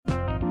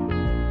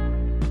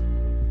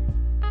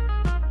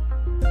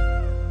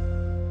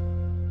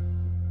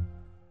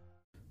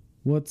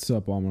What's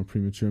up, all my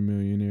premature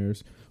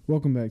millionaires?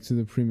 Welcome back to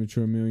the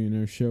Premature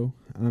Millionaire Show.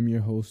 I'm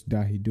your host,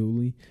 Dahi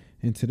Dooley.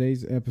 In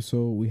today's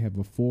episode, we have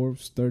a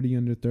Forbes 30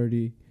 Under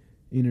 30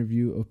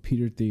 interview of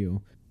Peter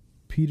Thiel.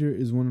 Peter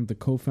is one of the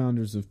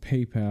co-founders of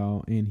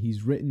PayPal, and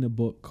he's written a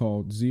book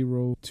called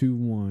 0 to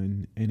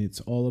 1, and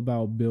it's all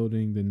about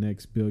building the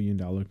next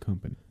billion-dollar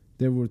company.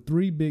 There were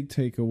three big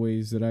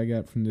takeaways that I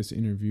got from this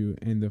interview,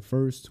 and the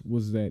first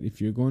was that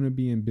if you're going to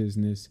be in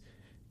business,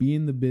 be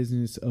in the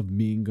business of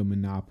being a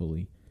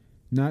monopoly.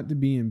 Not to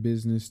be in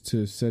business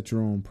to set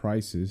your own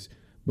prices,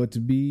 but to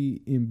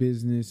be in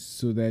business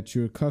so that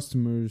your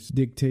customers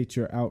dictate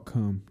your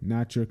outcome,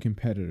 not your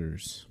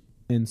competitors.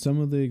 And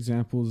some of the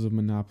examples of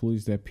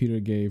monopolies that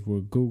Peter gave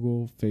were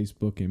Google,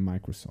 Facebook, and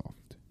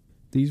Microsoft.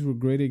 These were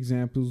great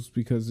examples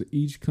because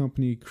each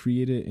company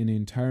created an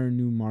entire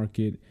new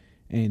market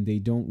and they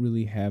don't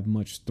really have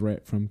much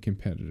threat from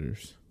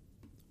competitors.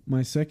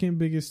 My second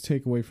biggest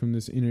takeaway from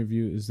this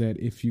interview is that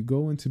if you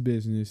go into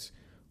business,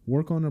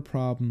 work on a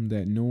problem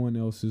that no one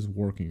else is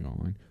working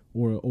on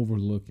or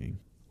overlooking.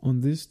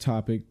 On this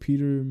topic,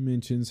 Peter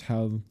mentions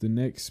how the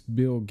next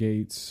Bill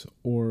Gates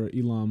or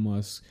Elon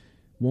Musk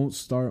won't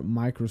start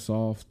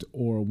Microsoft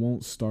or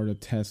won't start a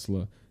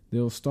Tesla.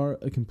 They'll start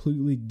a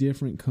completely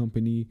different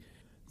company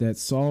that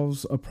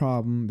solves a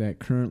problem that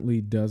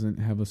currently doesn't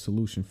have a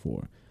solution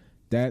for.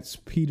 That's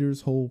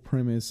Peter's whole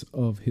premise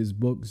of his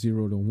book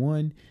 0 to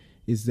 1,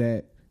 is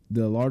that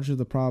the larger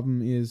the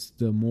problem is,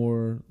 the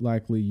more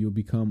likely you'll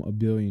become a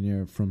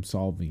billionaire from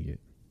solving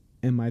it.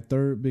 And my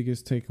third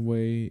biggest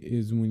takeaway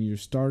is when you're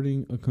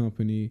starting a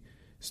company,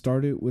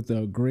 start it with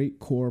a great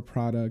core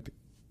product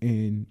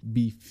and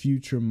be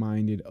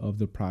future-minded of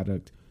the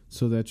product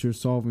so that you're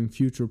solving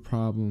future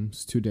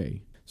problems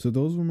today. So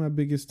those were my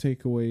biggest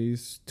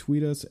takeaways.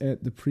 Tweet us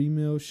at the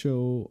Pre-Mill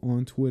Show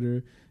on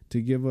Twitter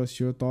to give us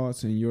your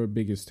thoughts and your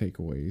biggest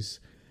takeaways.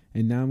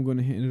 And now I'm going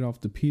to hand it off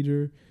to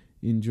Peter.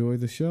 Enjoy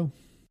the show.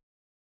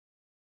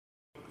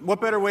 What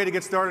better way to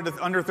get started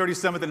at Under 30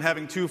 Summit than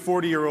having two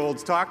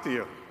 40-year-olds talk to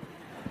you,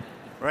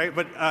 right?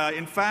 But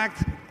in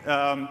fact,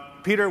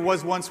 Peter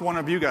was once one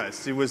of you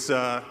guys. He was,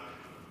 I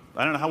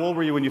don't know, how old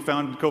were you when you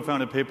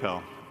co-founded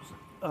PayPal?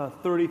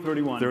 30,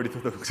 31. 30,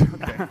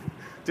 okay.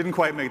 Didn't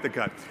quite make the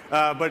cut.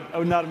 But I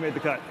would not have made the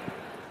cut.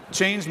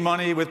 Changed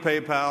money with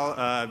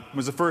PayPal,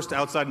 was the first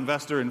outside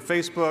investor in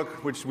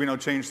Facebook, which we know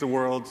changed the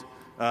world.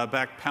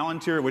 Backed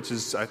Palantir, which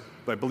is, I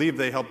believe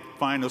they helped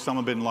find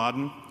Osama bin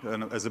Laden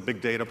as a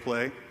big data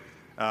play,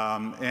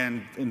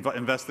 and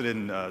invested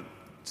in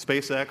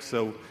SpaceX,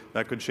 so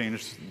that could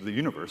change the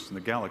universe and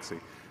the galaxy.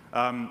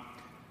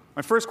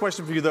 My first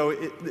question for you, though,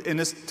 and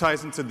this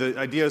ties into the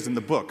ideas in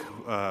the book,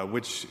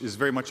 which is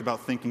very much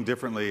about thinking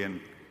differently, and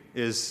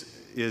is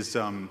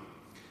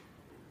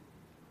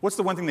what's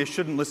the one thing they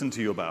shouldn't listen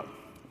to you about?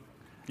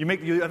 You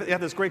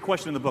have this great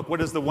question in the book. What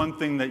is the one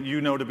thing that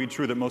you know to be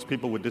true that most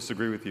people would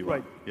disagree with you on?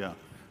 Right. Yeah.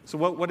 So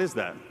what is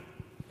that?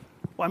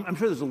 Well, I'm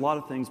sure there's a lot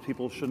of things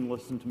people shouldn't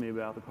listen to me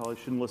about. They probably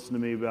shouldn't listen to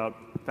me about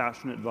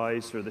fashion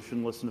advice, or they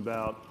shouldn't listen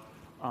about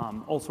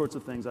all sorts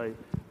of things I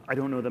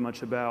don't know that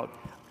much about.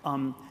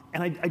 And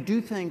I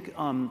do think,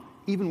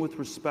 even with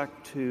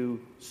respect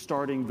to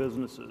starting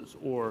businesses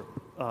or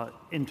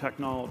in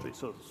technology,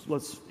 so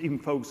let's even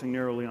focusing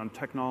narrowly on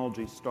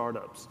technology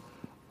startups,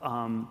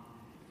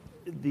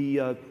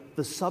 the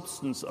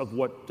substance of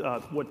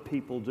what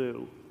people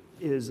do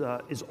is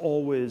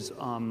always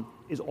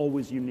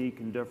unique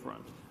and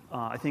different.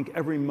 I think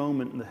every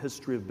moment in the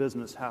history of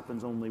business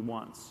happens only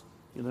once.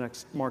 The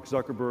next Mark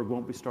Zuckerberg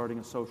won't be starting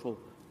a social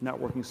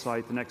networking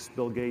site. The next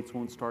Bill Gates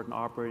won't start an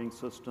operating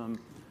system.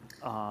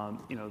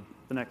 The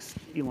next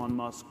Elon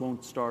Musk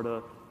won't start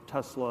a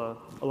Tesla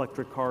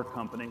electric car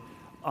company.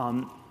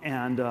 What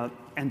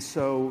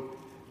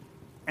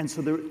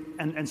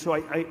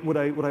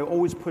I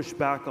always push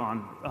back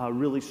on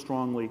really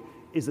strongly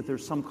is that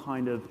there's some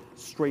kind of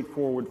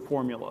straightforward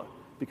formula,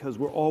 because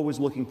we're always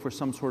looking for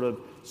some sort of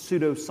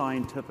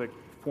pseudo-scientific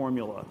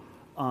formula.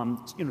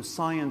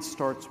 Science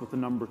starts with the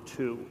number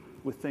 2,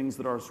 with things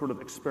that are sort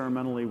of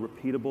experimentally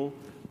repeatable,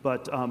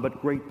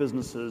 but great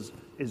businesses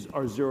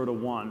are 0 to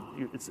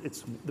 1.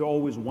 They're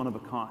always one of a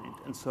kind,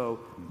 and so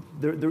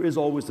there is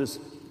always this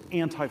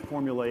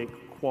anti-formulaic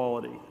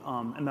quality,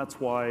 and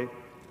that's why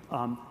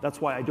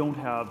I don't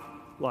have,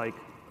 there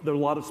are a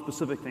lot of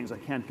specific things I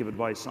can't give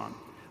advice on.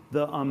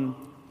 The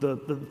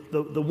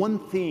one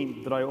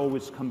theme that I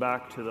always come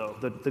back to, though,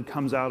 that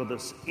comes out of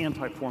this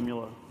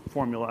anti-formula,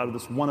 out of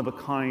this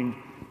one-of-a-kind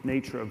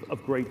nature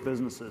of great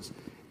businesses,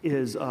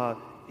 is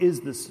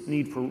this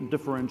need for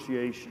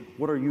differentiation.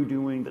 What are you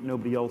doing that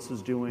nobody else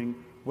is doing?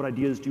 What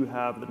ideas do you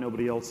have that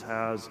nobody else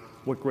has?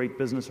 What great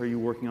business are you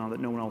working on that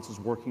no one else is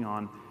working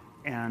on?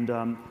 And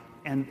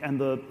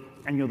the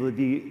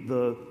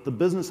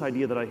business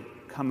idea that I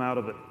come out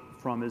of it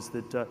from is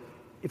that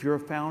if you're a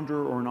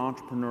founder or an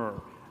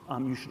entrepreneur,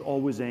 you should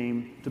always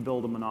aim to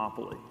build a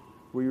monopoly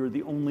where you're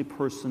the only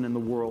person in the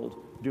world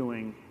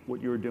doing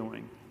what you're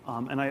doing.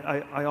 And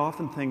I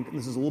often think, and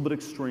this is a little bit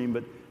extreme,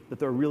 but that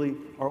there really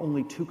are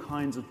only two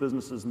kinds of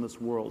businesses in this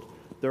world.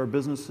 There are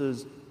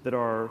businesses that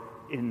are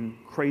in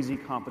crazy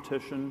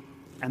competition,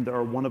 and there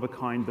are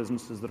one-of-a-kind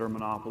businesses that are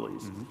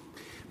monopolies. Mm-hmm.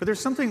 But there's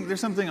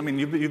something. I mean,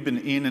 you've been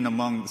in and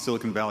among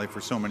Silicon Valley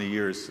for so many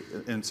years,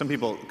 and some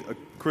people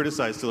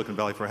criticize Silicon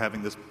Valley for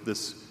having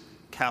this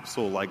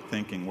capsule-like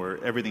thinking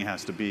where everything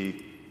has to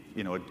be,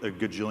 a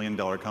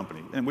gajillion-dollar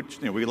company, and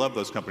which we love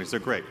those companies; they're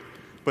great.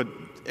 But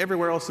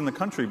everywhere else in the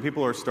country,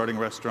 people are starting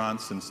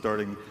restaurants and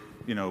starting,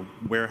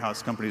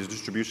 warehouse companies,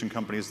 distribution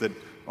companies that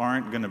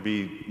aren't going to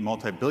be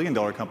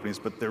multi-billion-dollar companies,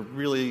 but they're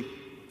really,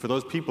 for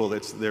those people,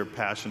 that's their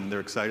passion, they're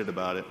excited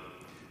about it.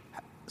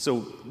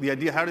 So the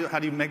idea, how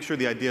do you make sure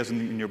the ideas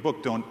in your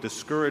book don't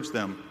discourage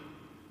them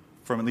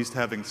from at least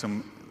having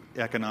some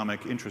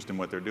economic interest in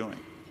what they're doing?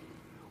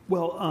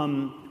 Well,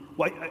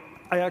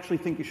 I actually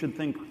think you should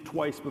think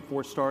twice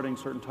before starting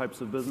certain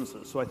types of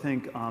businesses. So I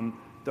think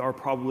there are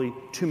probably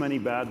too many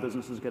bad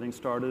businesses getting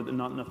started and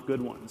not enough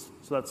good ones.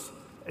 So I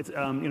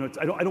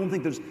don't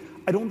think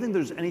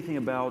there's anything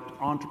about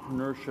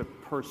entrepreneurship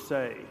per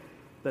se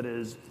that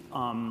is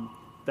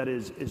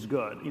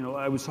good.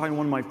 I was talking to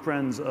one of my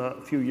friends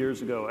a few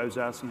years ago. I was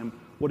asking him,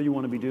 what do you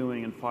want to be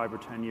doing in 5 or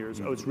 10 years?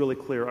 Mm-hmm. Oh, it's really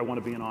clear, I want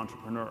to be an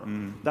entrepreneur.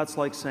 Mm-hmm. That's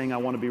like saying I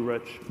want to be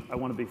rich, I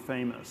want to be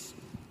famous.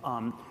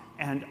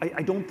 And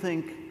I don't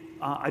think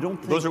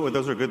those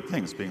are good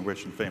things, being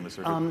rich and famous.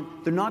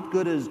 They're not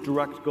good as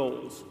direct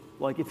goals.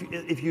 Like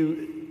if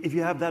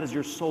you have that as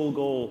your sole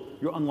goal,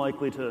 you're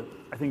unlikely to,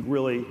 I think,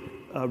 really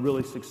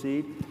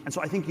succeed. And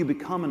so I think you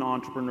become an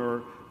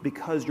entrepreneur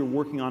because you're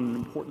working on an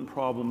important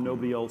problem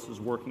nobody else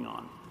is working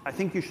on. I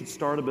think you should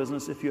start a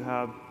business if you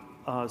have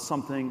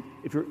something,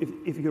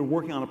 if you're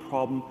working on a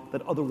problem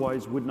that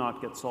otherwise would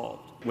not get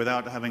solved.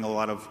 Without having a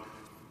lot of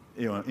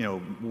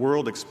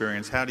world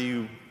experience, how do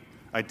you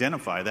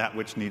identify that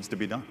which needs to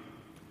be done?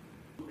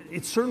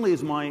 It certainly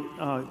is my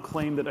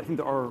claim that I think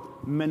there are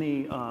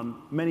many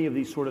of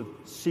these sort of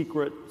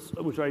secrets,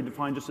 which I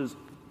define just as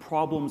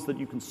problems that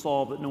you can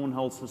solve that no one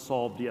else has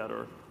solved yet,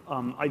 or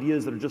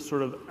ideas that are just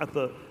sort of at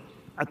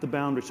the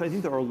boundary. So I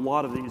think there are a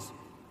lot of these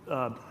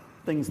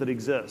things that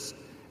exist.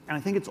 And I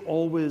think it's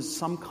always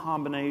some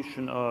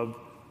combination of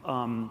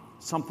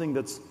something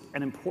that's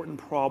an important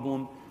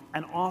problem,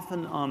 and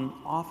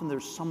often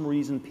there's some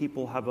reason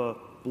people have a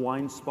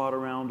blind spot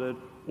around it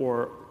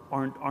or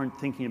aren't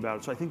thinking about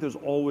it. So I think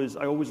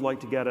I always like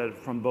to get at it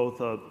from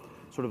both a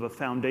sort of a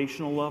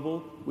foundational level,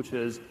 which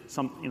is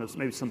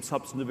maybe some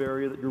substantive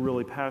area that you're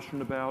really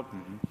passionate about,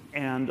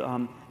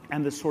 mm-hmm.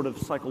 and this sort of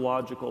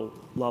psychological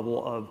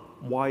level of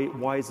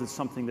why is this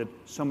something that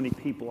so many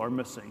people are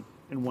missing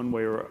in one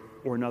way or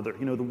another.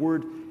 The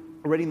word,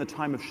 already in the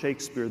time of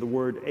Shakespeare, the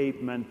word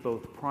ape meant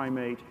both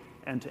primate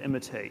and to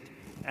imitate.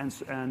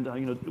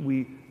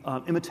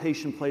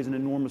 Imitation plays an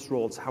enormous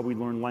role. It's how we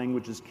learn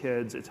language as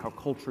kids. It's how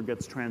culture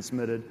gets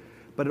transmitted.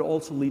 But it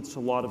also leads to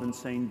a lot of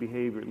insane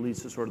behavior. It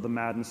leads to sort of the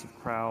madness of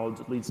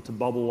crowds. It leads to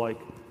bubble-like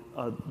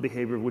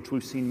behavior, which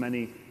we've seen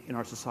many in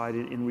our society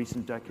in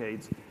recent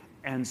decades.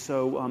 And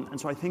so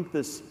I think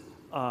this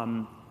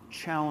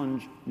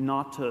challenge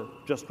not to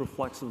just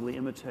reflexively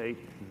imitate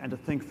and to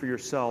think for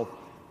yourself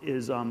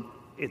is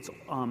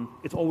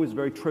it's always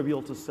very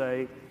trivial to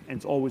say, and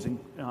it's always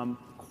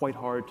quite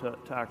hard to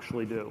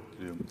actually do.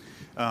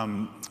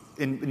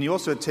 And you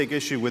also take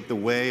issue with the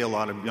way a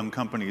lot of young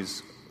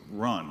companies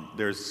run.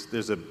 There's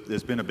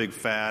been a big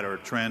fad or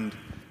trend,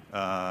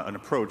 an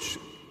approach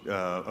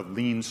of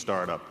lean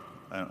startup.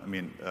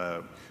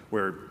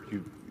 Where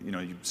you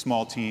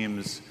small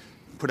teams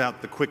put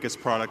out the quickest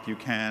product you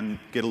can,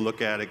 get a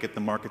look at it, get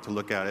the market to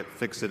look at it,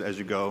 fix it as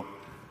you go.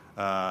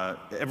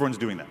 Everyone's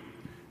doing that.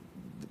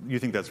 You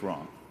think that's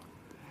wrong?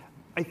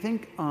 I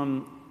think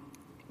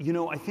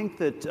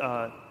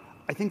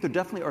I think there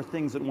definitely are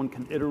things that one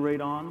can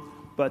iterate on,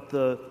 but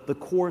the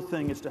core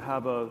thing is to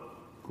have a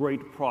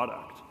great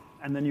product,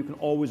 and then you can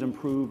always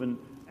improve and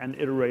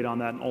iterate on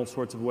that in all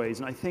sorts of ways.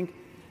 And I think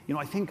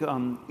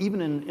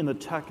even in the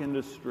tech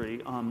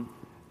industry,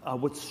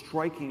 what's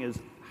striking is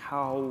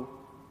how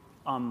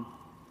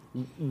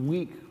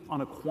weak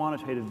on a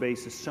quantitative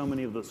basis so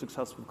many of the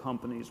successful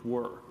companies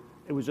were.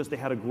 It was just they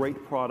had a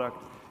great product,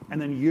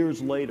 and then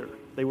years later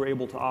they were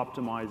able to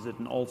optimize it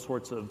in all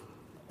sorts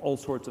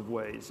of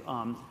ways.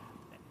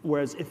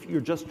 Whereas if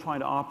you're just trying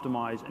to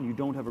optimize and you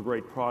don't have a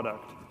great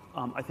product,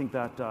 I think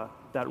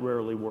that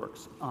rarely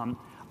works.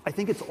 I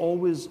think it's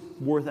always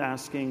worth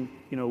asking,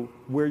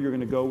 where you're going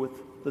to go with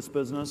this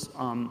business.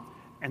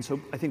 And so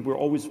I think we're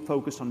always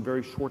focused on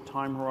very short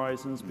time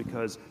horizons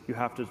because you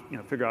have to,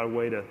 figure out a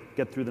way to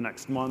get through the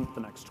next month,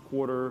 the next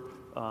quarter.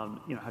 How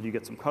do you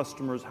get some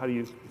customers? How do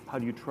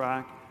you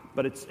track?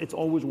 But it's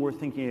always worth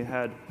thinking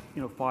ahead,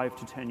 5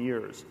 to 10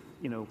 years.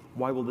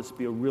 Why will this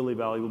be a really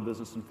valuable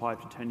business in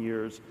 5 to 10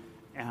 years?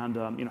 And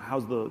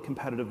how's the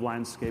competitive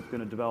landscape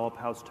going to develop?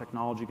 How's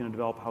technology going to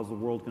develop? How's the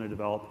world going to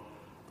develop?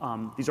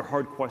 These are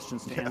hard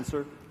questions to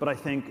answer, but I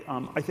think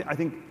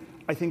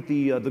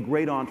the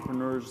great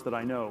entrepreneurs that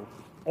I know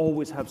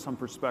always have some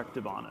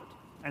perspective on it,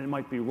 and it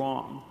might be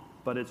wrong,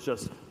 but it's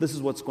just this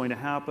is what's going to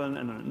happen,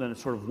 and then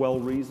it's sort of well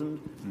reasoned,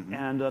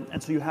 and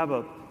so you have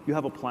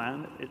a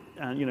plan.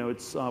 And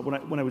it's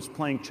when I was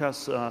playing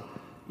chess,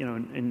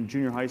 in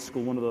junior high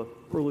school, one of the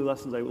early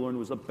lessons I learned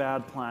was a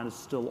bad plan is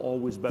still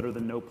always better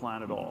than no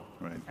plan at all.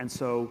 Right. And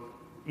so,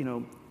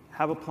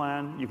 have a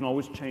plan. You can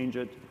always change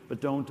it, but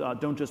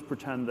don't just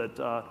pretend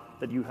that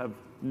you have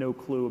no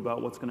clue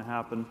about what's going to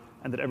happen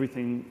and that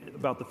everything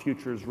about the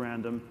future is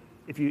random.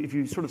 If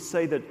you sort of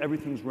say that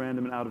everything's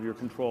random and out of your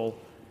control,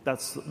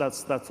 that's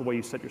the way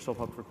you set yourself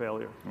up for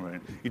failure.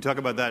 Right. You talk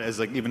about that as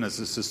even as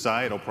a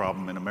societal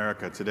problem in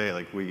America today.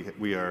 Like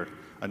we are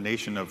a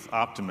nation of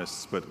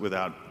optimists, but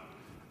without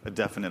a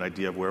definite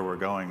idea of where we're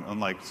going.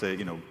 Unlike, say,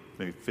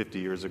 maybe 50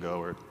 years ago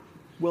or.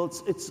 Well,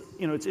 it's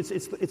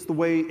the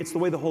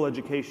way the whole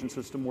education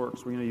system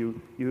works. Where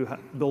you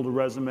build a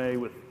resume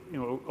with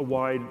a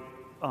wide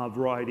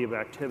variety of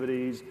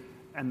activities,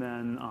 and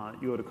then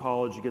you go to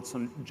college, you get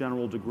some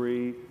general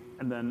degree,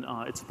 and then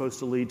it's supposed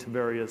to lead to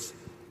various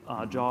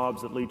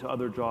jobs that lead to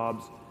other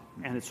jobs,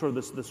 and it's sort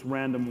of this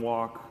random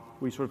walk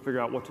where you sort of figure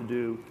out what to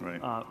do,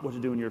 right. What to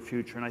do in your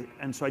future.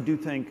 And so I do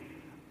think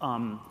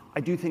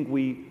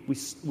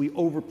we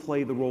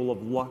overplay the role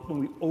of luck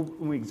when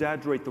we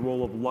exaggerate the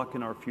role of luck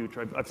in our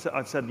future.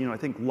 I've said I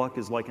think luck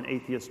is like an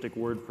atheistic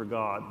word for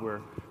God,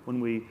 where when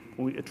we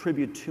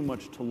attribute too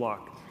much to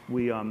luck,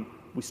 we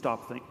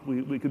stop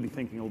we could be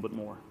thinking a little bit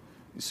more.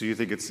 So you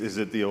think is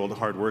it the old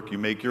hard work, you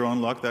make your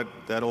own luck,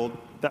 that old?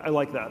 I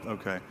like that.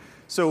 Okay.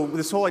 So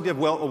this whole idea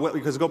of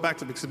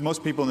because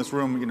most people in this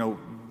room,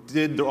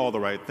 did all the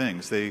right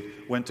things. They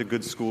went to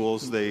good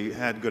schools, they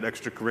had good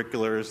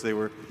extracurriculars, they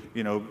were,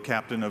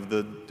 captain of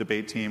the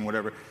debate team,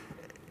 whatever.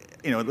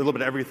 A little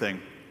bit of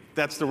everything.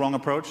 That's the wrong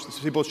approach.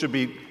 People should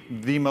be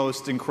the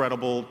most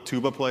incredible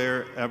tuba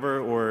player ever,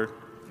 or?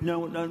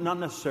 No, not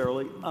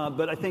necessarily.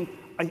 But I think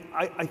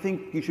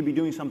you should be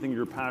doing something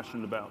you're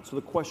passionate about. So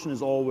the question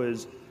is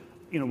always,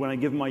 when I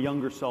give my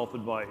younger self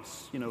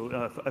advice,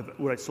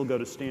 would I still go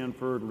to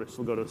Stanford? Would I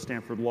still go to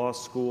Stanford Law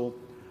School?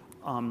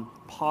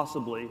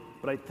 Possibly,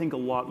 but I think a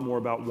lot more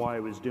about why I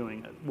was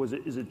doing it.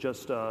 Is it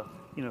just, I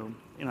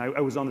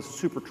was on this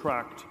super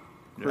tracked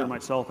career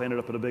myself. I ended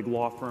up at a big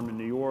law firm in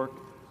New York.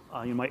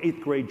 My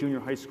 8th grade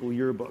junior high school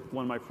yearbook,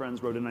 one of my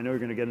friends wrote in, I know you're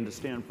going to get into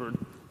Stanford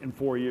in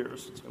 4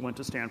 years. So I went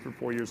to Stanford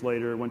 4 years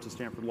later, went to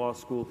Stanford Law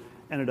School,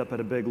 ended up at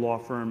a big law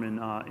firm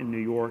in New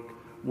York,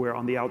 where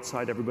on the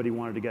outside everybody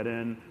wanted to get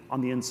in,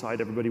 on the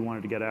inside everybody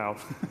wanted to get out.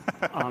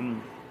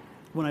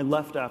 When I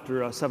left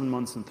after 7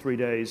 months and 3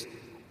 days,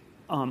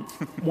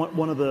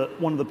 one of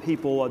the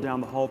people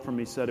down the hall from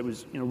me said it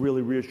was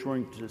really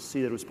reassuring to see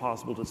that it was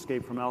possible to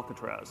escape from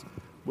Alcatraz,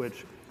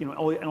 which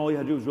all you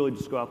had to do was really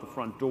just go out the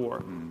front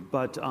door.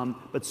 But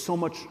so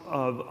much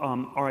of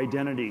our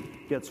identity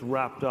gets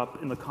wrapped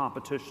up in the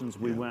competitions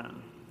we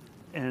win,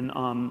 and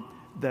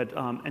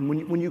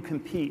when you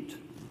compete,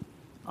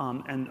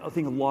 and I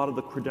think a lot of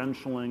the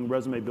credentialing,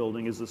 resume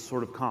building is this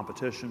sort of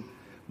competition.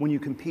 When you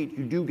compete,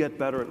 you do get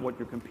better at what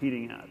you're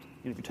competing at.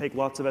 If you take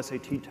lots of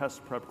SAT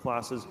test prep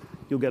classes,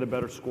 you'll get a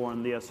better score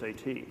on the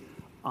SAT.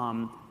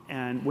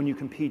 And when you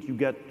compete, you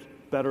get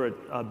better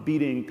at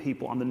beating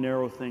people on the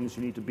narrow things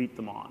you need to beat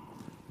them on.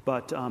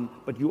 But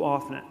it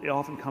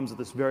often comes at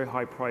this very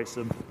high price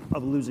of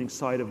losing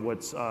sight of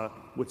what's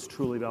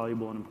truly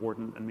valuable and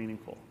important and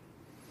meaningful.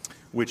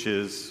 Which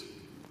is?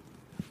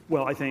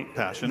 Well, I think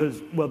passion.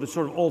 There's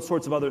sort of all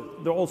sorts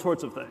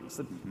of things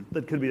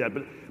that could be that.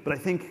 But I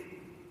think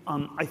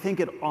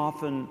it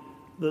often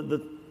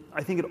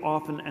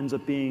ends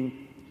up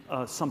being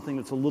something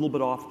that's a little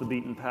bit off the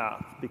beaten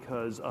path,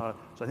 because so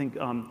I think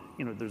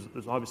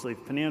there's obviously a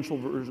financial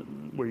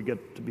version where you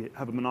get to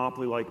have a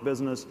monopoly-like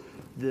business.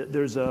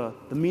 The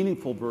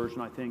meaningful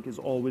version, I think, is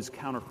always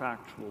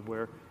counterfactual,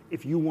 where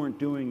if you weren't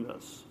doing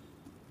this,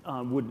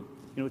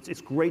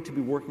 it's great to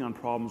be working on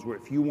problems where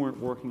if you weren't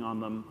working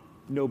on them,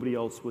 nobody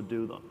else would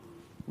do them.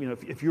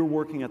 If you're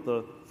working at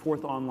the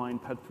 4th online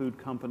pet food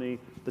company,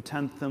 the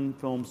 10th thin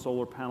film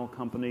solar panel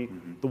company,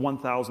 the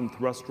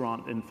 1,000th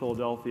restaurant in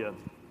Philadelphia,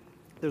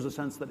 there's a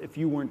sense that if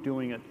you weren't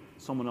doing it,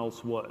 someone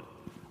else would.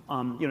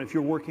 If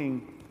you're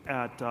working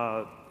at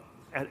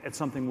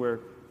something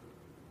where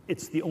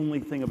it's the only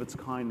thing of its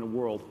kind in the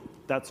world,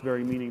 that's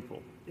very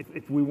meaningful.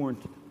 If we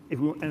weren't,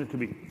 and it could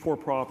be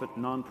for-profit,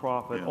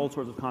 non-profit, all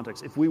sorts of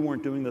contexts. If we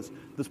weren't doing this,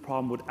 this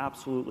problem would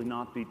absolutely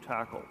not be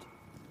tackled.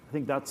 I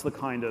think that's the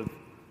kind of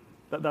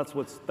that's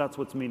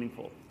what's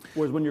meaningful.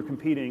 Whereas when you're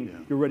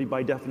competing, you're already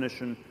by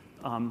definition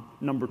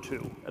number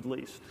 2 at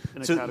least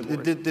in a category.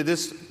 Did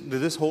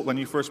this whole, when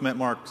you first met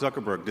Mark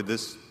Zuckerberg,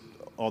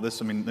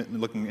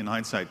 looking in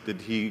hindsight,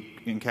 did he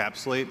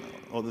encapsulate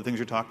all the things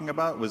you're talking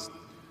about? Was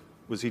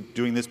he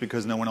doing this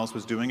because no one else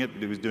was doing it?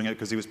 He was doing it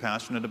because he was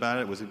passionate about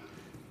it? Was he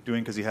doing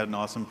it because he had an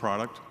awesome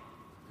product?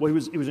 Well,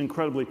 he was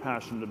incredibly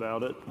passionate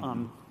about it.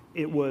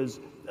 It was,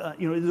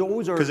 there's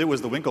always because it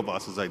was the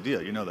Winklevoss's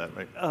idea. You know that,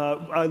 right?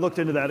 I looked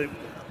into that. You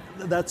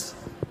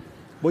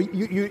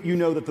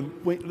know that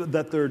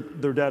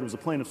their dad was a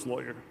plaintiff's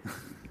lawyer,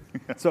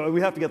 so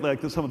we have to get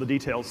some of the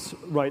details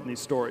right in these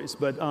stories.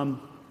 But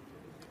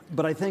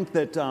But I think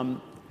that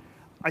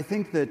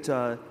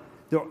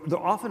there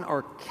often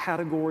are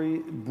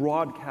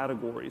broad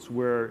categories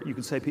where you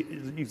could say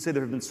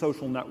there have been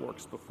social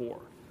networks before.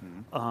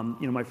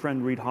 My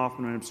friend Reid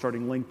Hoffman ended up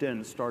starting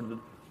LinkedIn, started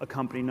a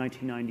company in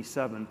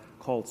 1997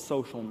 called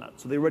SocialNet.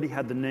 So they already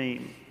had the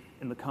name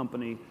in the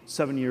company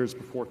 7 years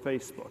before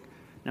Facebook.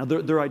 Now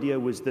their idea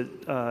was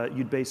that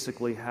you'd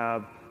basically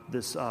have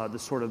this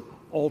sort of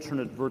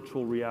alternate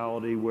virtual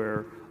reality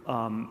where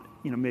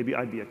maybe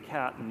I'd be a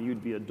cat and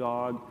you'd be a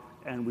dog,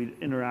 and we'd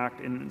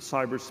interact in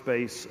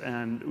cyberspace,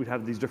 and we'd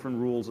have these different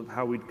rules of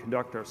how we'd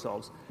conduct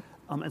ourselves.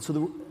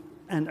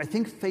 And I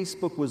think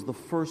Facebook was the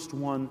first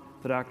one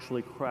that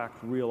actually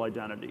cracked real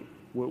identity.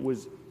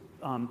 Was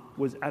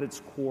at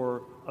its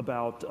core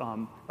about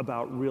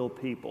real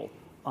people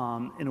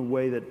in a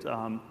way that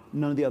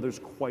none of the others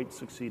quite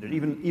succeeded.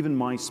 Even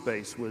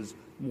MySpace was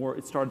more.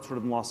 It started sort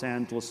of in Los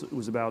Angeles. It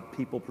was about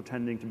people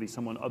pretending to be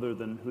someone other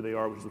than who they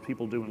are, which is what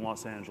people do in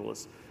Los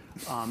Angeles.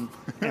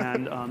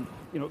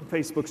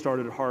 Facebook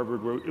started at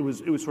Harvard, where it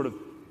was sort of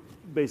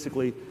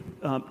basically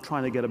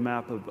trying to get a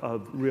map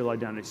of real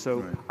identity. So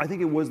right. I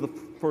think it was the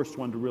first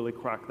one to really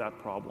crack that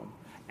problem.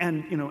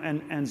 And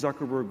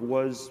Zuckerberg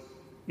was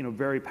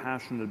very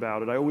passionate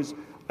about it. I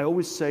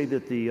always say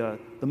that the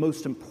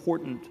most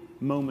important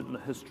moment in the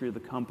history of the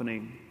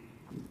company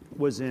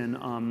was in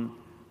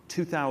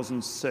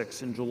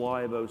 2006, in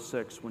July of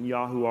 2006, when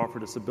Yahoo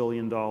offered us $1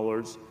 billion.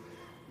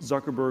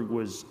 Zuckerberg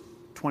was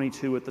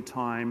 22 at the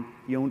time.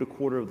 He owned a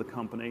quarter of the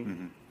company.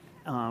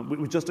 It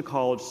was just a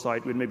college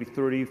site. We had maybe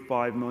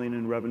 $35 million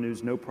in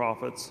revenues, no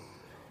profits.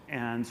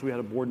 And so we had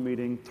a board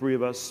meeting. 3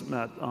 of us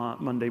met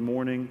Monday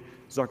morning.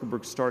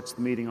 Zuckerberg starts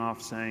the meeting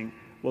off saying,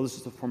 well, this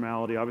is a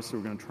formality. Obviously,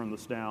 we're going to turn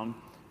this down.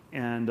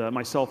 And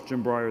myself,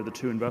 Jim Breyer, the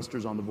 2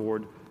 investors on the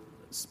board,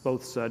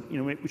 both said,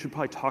 we should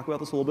probably talk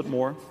about this a little bit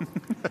more.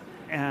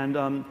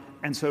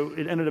 And so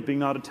it ended up being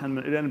not a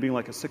 10-minute, it ended up being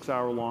like a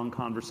 6-hour-long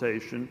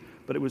conversation.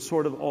 But it was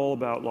sort of all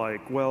about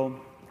like, well,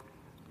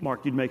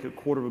 Mark, you'd make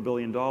 $250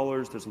 million.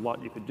 There's a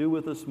lot you could do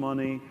with this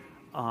money.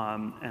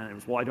 And it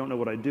was, well, I don't know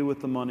what I'd do with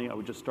the money. I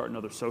would just start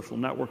another social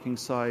networking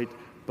site.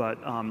 But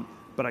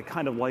I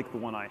kind of like the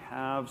one I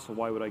have, so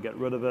why would I get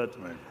rid of it?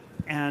 Right.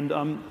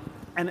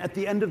 And at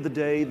the end of the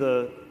day,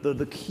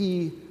 the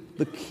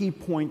key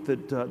point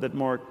that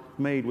Mark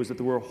made was that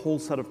there were a whole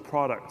set of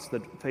products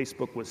that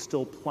Facebook was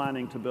still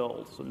planning to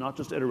build. So not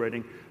just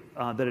iterating,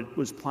 that it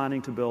was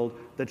planning to build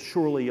that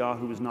surely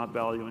Yahoo was not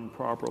valuing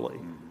properly.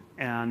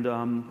 And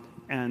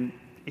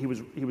he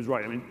was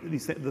right. I mean,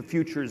 the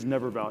future is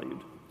never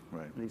valued.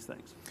 Right. These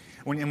things.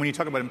 When you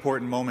talk about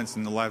important moments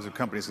in the lives of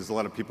companies, because a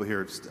lot of people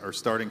here are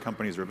starting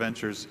companies or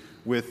ventures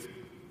with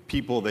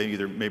people they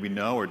either maybe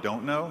know or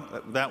don't know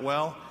that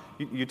well.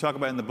 You talk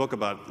about in the book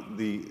about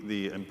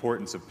the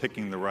importance of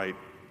picking the right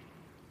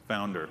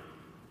founder,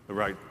 the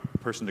right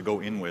person to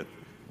go in with,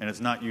 and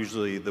it's not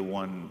usually the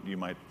one you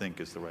might think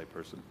is the right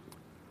person.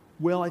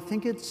 Well, I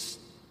think it's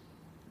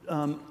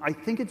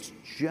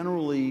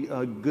generally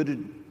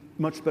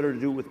much better to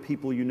do it with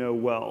people you know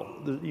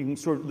well.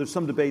 There's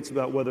some debates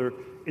about whether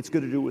it's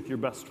good to do it with your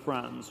best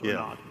friends or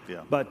not.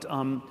 Yeah. But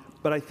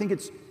I think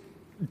it's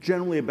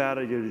generally a bad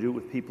idea to do it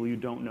with people you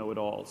don't know at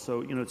all.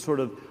 So it's sort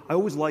of, I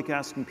always like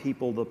asking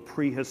people the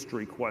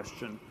prehistory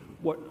question.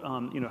 What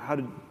how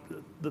did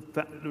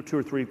the 2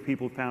 or 3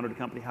 people who founded a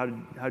company? How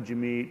did you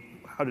meet?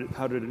 How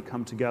did it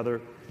come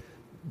together?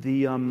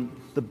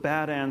 The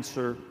bad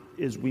answer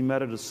is we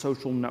met at a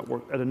social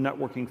network, at a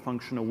networking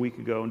function a week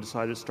ago, and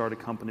decided to start a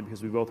company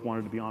because we both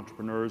wanted to be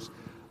entrepreneurs.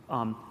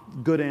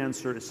 Good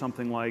answer is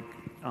something like,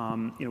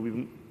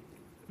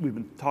 we've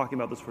been talking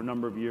about this for a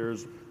number of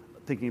years,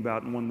 thinking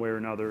about it in one way or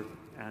another,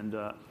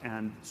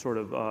 and sort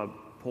of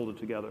pulled it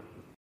together.